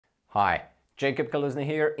Hi, Jakub Kaluzny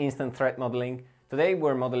here, Instant Threat Modeling. Today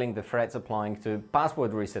we're modeling the threats applying to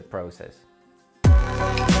password reset process.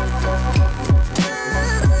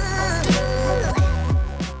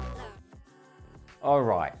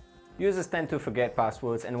 Alright, users tend to forget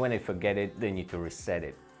passwords, and when they forget it, they need to reset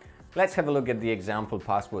it. Let's have a look at the example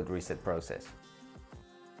password reset process.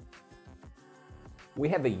 We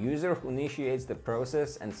have a user who initiates the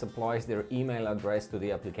process and supplies their email address to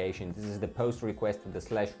the application. This is the post request to the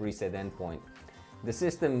 /reset endpoint. The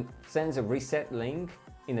system sends a reset link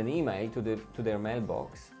in an email to their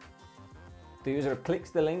mailbox. The user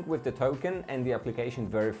clicks the link with the token and the application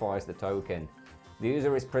verifies the token. The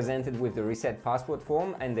user is presented with the reset password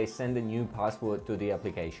form and they send a new password to the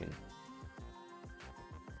application.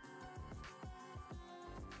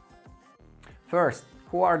 First,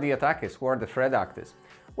 who are the attackers? Who are the threat actors?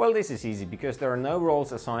 Well, this is easy because there are no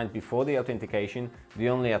roles assigned before the authentication. The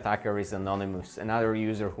only attacker is anonymous, another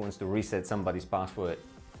user who wants to reset somebody's password.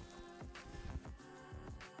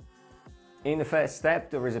 In the first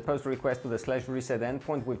step, there is a post request to the /reset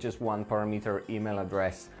endpoint with just one parameter, email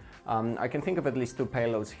address. I can think of at least two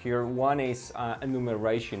payloads here. One is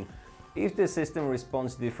enumeration. If the system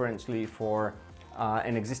responds differently for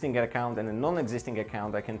an existing account and a non-existing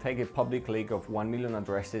account, I can take a public link of 1 million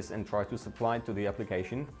addresses and try to supply it to the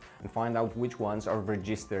application and find out which ones are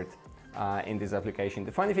registered in this application.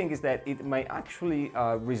 The funny thing is that it may actually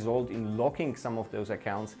result in locking some of those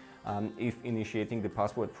accounts if initiating the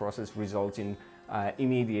password process results in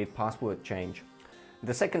immediate password change.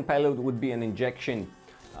 The second payload would be an injection.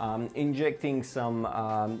 Injecting some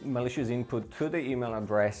malicious input to the email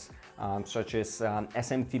address such as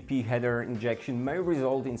SMTP header injection may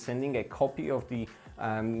result in sending a copy of the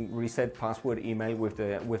reset password email with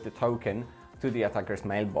the token to the attacker's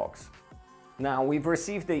mailbox. Now we've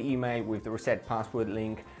received the email with the reset password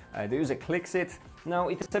link. The user clicks it. Now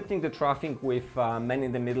intercepting the traffic with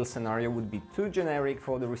man-in-the-middle scenario would be too generic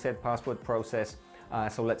for the reset password process,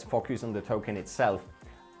 so let's focus on the token itself.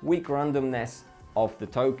 Weak randomness of the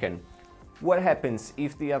token. What happens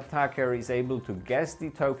if the attacker is able to guess the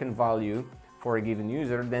token value for a given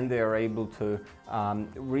user? Then they are able to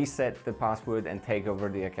reset the password and take over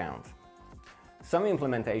the account. Some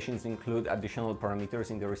implementations include additional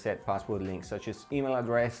parameters in the reset password link, such as email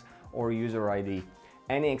address or user ID.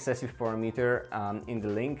 Any excessive parameter in the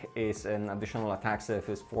link is an additional attack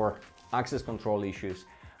surface for access control issues.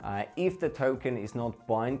 If the token is not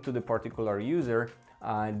bound to the particular user,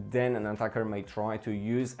 then an attacker may try to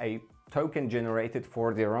use a token generated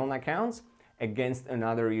for their own accounts against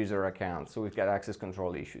another user account. So we've got access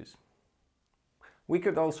control issues. We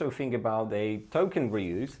could also think about a token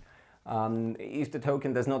reuse. If the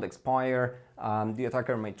token does not expire, the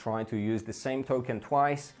attacker may try to use the same token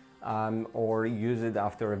twice or use it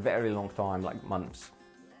after a very long time, like months.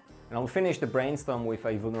 And I'll finish the brainstorm with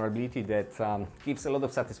a vulnerability that gives a lot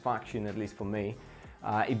of satisfaction, at least for me,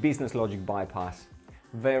 a business logic bypass.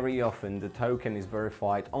 Very often the token is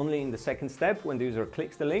verified only in the second step when the user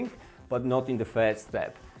clicks the link, but not in the third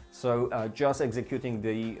step. So just executing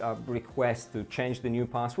the request to change the new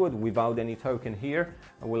password without any token here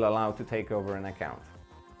will allow to take over an account.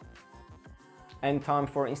 And time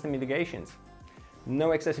for instant mitigations.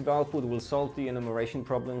 No excessive output will solve the enumeration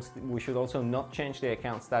problems. We should also not change the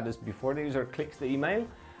account status before the user clicks the email.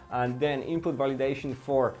 And then input validation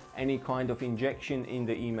for any kind of injection in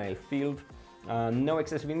the email field. No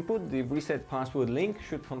excessive input. The reset password link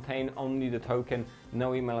should contain only the token,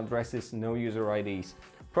 no email addresses, no user IDs.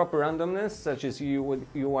 Proper randomness, such as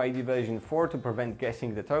UID version 4 to prevent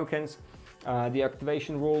guessing the tokens.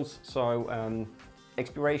 Deactivation rules, so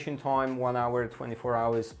expiration time 1 hour, 24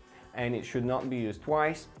 hours, and it should not be used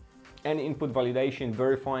twice. And input validation,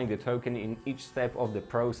 verifying the token in each step of the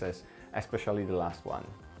process, especially the last one.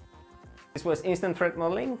 This was Instant Threat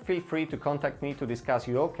Modeling. Feel free to contact me to discuss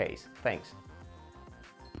your case. Thanks.